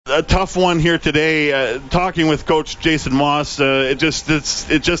a tough one here today. Talking with Coach Jason Moss, it just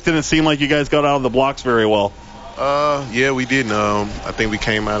didn't seem like you guys got out of the blocks very well. Yeah, we didn't. I think we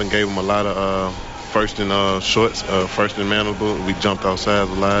came out and gave them a lot of first and shorts, first and manageable. We jumped outside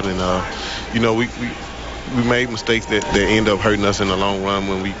a lot, and we made mistakes that end up hurting us in the long run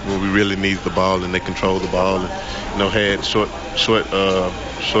when we really needed the ball and they controlled the ball and had short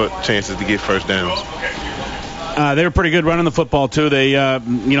chances to get first downs. They were pretty good running the football too. They got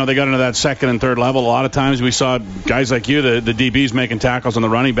into that second and third level. A lot of times we saw guys like you, the DBs, making tackles on the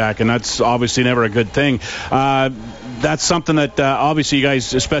running back, and that's obviously never a good thing. That's something that obviously you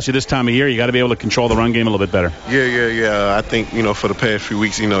guys, especially this time of year, you got to be able to control the run game a little bit better. Yeah. I think for the past few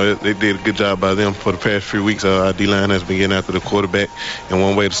weeks, they did a good job by them. For the past few weeks, our D-line has been getting after the quarterback, and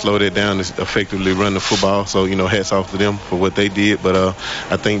one way to slow that down is effectively run the football. So hats off to them for what they did. But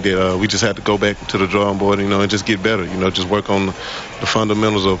I think that we just have to go back to the drawing board, and just get better. Just work on the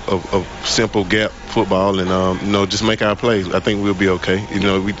fundamentals of simple gap football, and just make our plays. I think we'll be okay.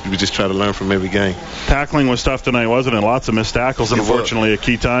 We just try to learn from every game. Tackling was tough tonight, wasn't it? Lots of missed tackles, unfortunately, at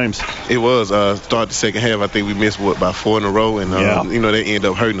key times. It was. Start the second half, I think we missed about 4 in a row, and they end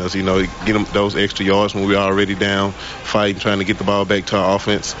up hurting us. Get them those extra yards when we were already down, fighting, trying to get the ball back to our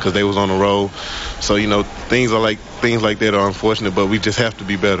offense because they was on the roll. So things like that are unfortunate, but we just have to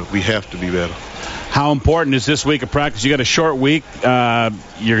be better. We have to be better. How important is this week of practice? You got a short week.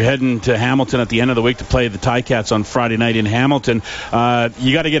 You're heading to Hamilton at the end of the week to play the Ticats on Friday night in Hamilton.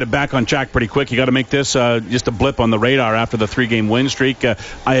 You got to get it back on track pretty quick. You got to make this just a blip on the radar after the 3-game win streak.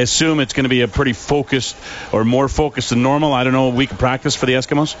 I assume it's going to be a pretty focused or more focused than normal. I don't know, a week of practice for the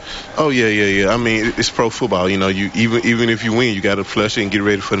Eskimos? Oh, yeah. I mean, it's pro football. You even if you win, you got to flush it and get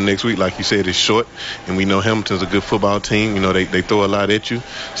ready for the next week. Like you said, it's short, and we know Hamilton's a good football team. They throw a lot at you.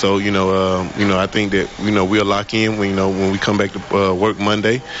 So, I think that we'll lock in when we come back to work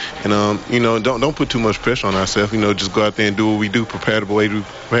Monday, and don't put too much pressure on ourselves. Just go out there and do what we do, prepare the way we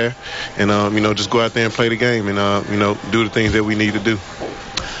prepare, and just go out there and play the game, and do the things that we need to do.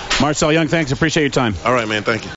 Marcel Young, thanks. Appreciate your time. All right, man. Thank you.